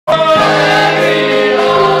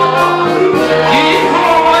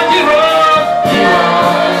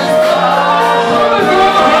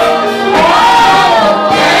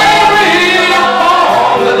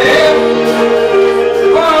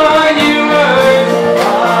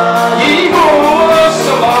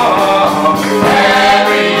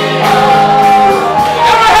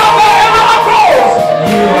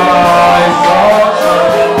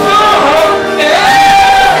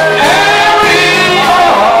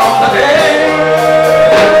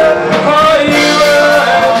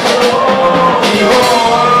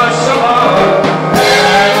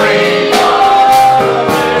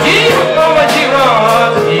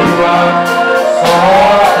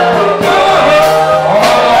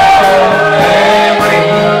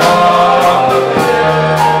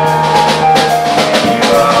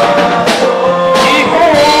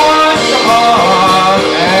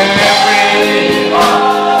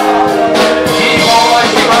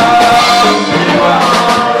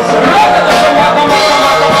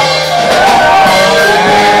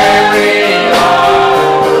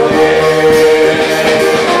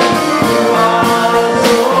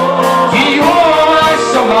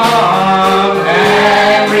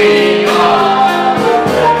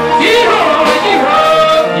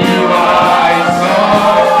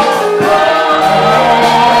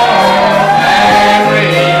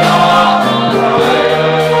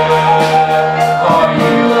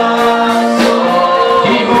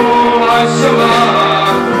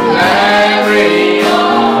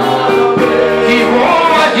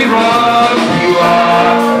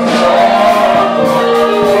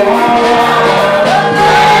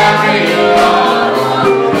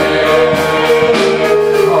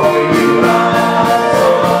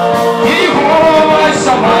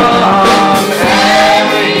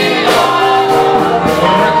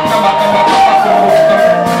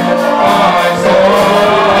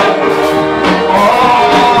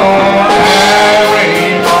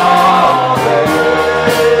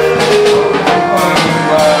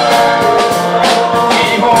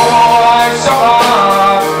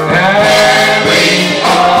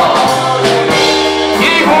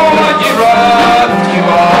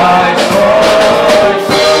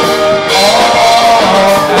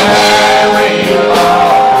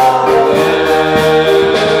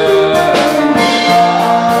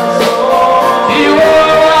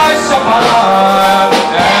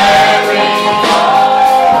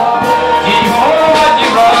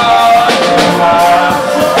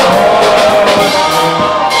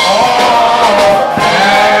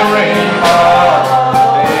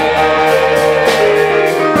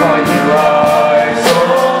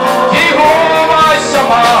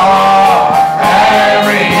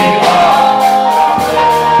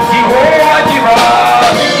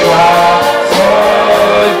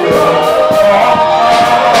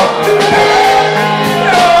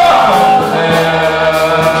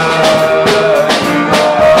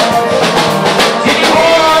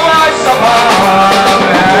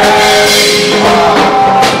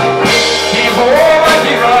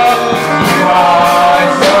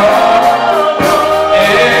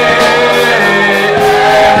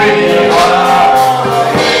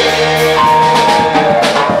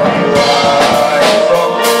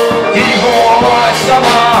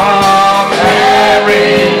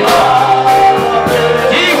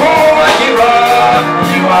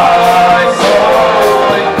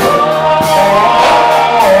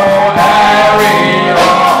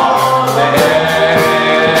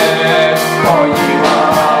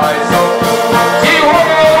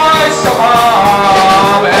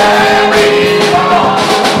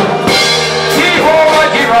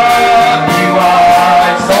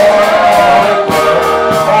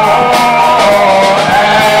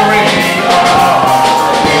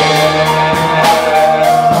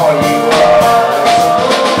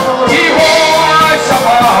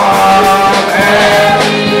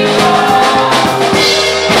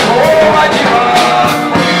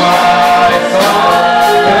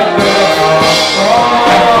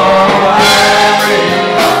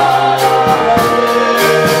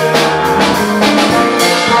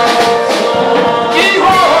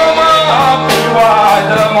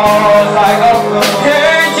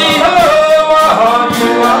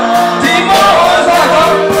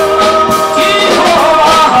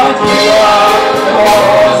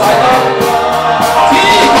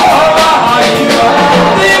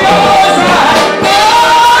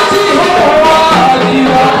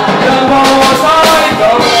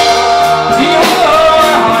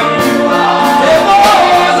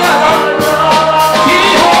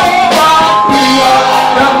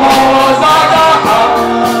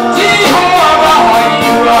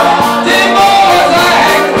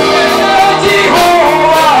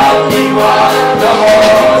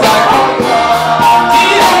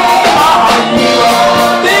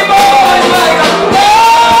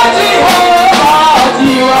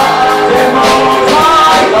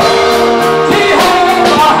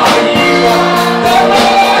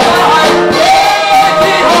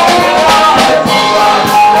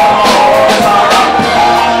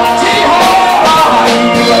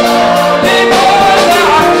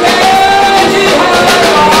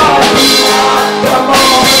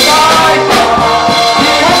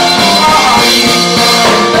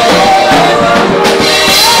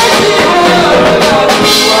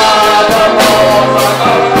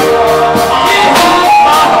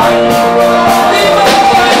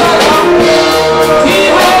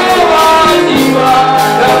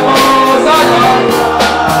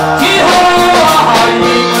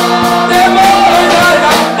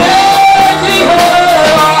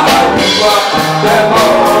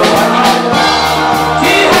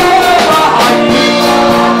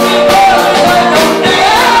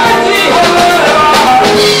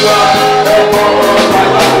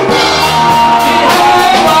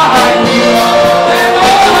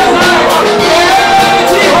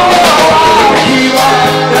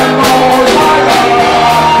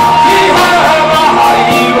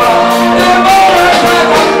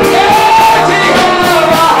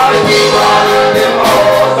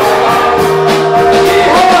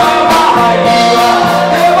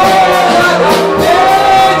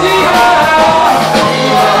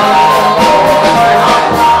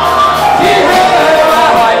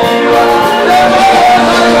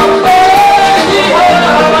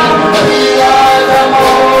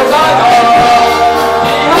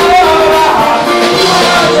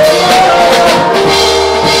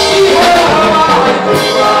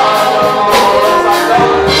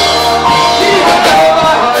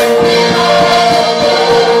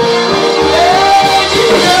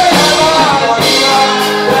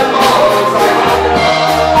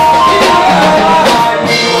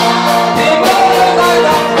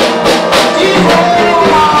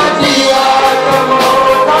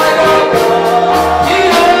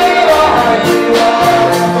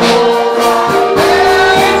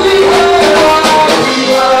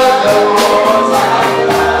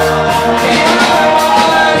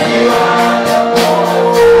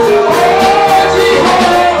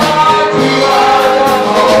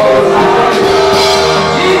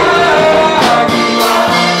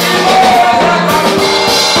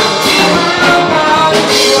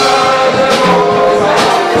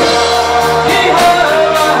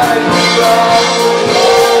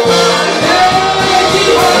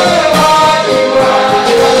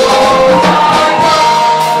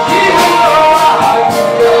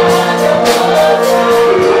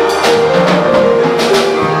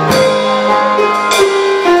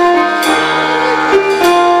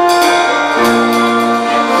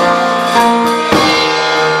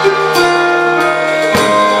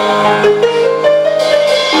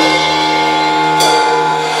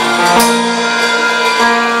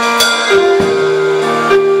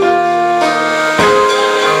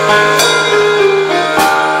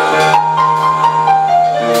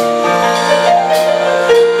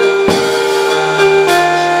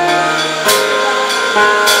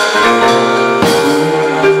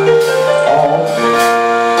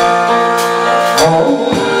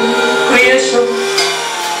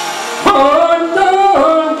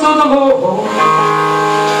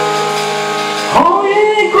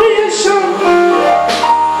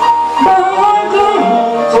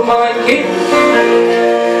King.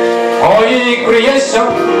 All ye creation,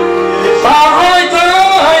 bow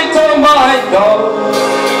down to my God.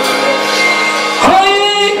 All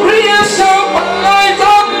ye creation, bow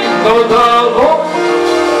down to the Lord.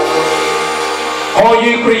 All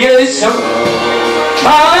ye creation,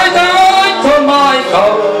 bow down to my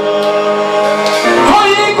God. All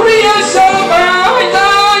ye creation, bow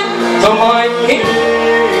down to my King.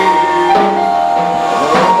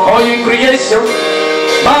 All ye creation,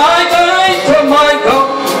 bow down to my God.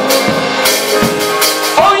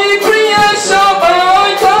 All ye creation, bow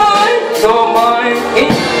down to my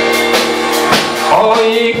King. All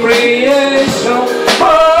ye creation,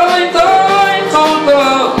 bow down to the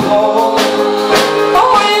Lord.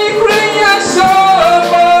 All ye creation,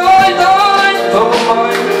 bow down to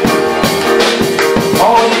my.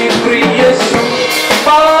 All ye creation,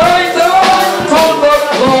 bow down to the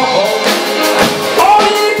Lord. All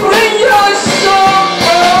ye creation,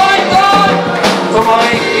 bow down to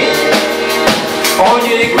my King. All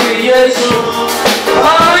ye creation,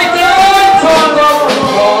 bow down to the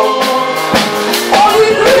Lord. All ye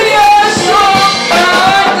creation,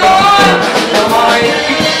 bow down to my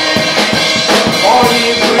King. All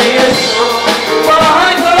ye creation, bow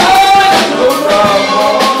down to the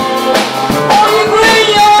Lord. All ye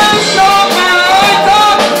creation, bow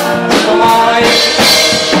down to my King.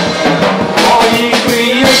 All ye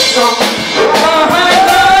creation, bow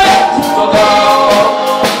down to the Lord.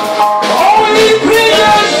 All ye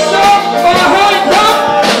creation, bow down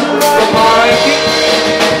to my King.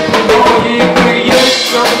 All ye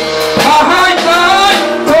creation, bow down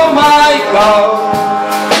to my God.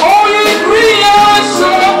 All ye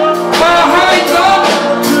creation, bow down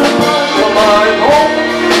to my Lord.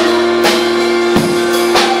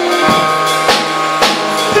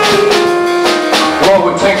 Lord,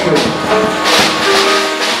 we thank you.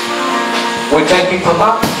 We thank you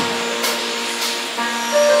tonight.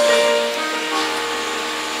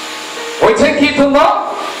 We thank you tonight.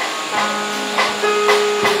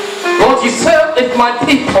 Lord, you said if my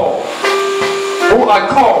people who I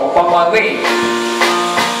call by my name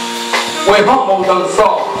will humble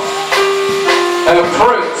themselves and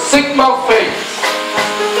pray, seek my face,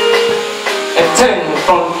 and turn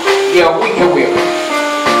from their wicked will,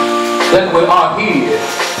 then we are here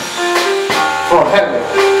from heaven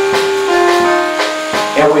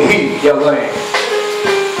and we heal your land.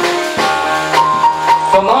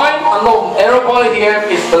 Tonight, I know everybody here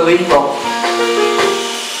is believer.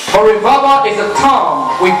 But revival is a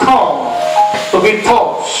time we come to be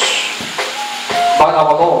touched by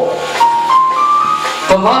our Lord.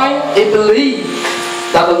 Tonight, I believe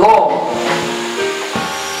that the Lord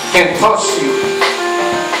can touch you.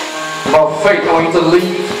 By faith, I want you to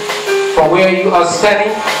leave from where you are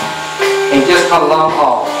standing and just allow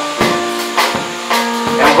out.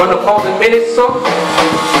 And when the Holy Minister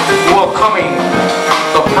who are coming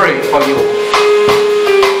to pray for you.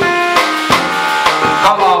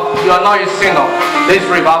 Come out, you are not a sinner. This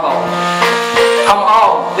revival. Come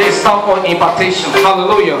out, this time for impartation.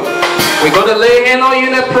 Hallelujah. We're going to lay hand on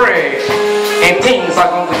you and pray, and things are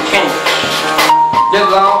going to change.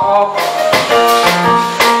 Just allow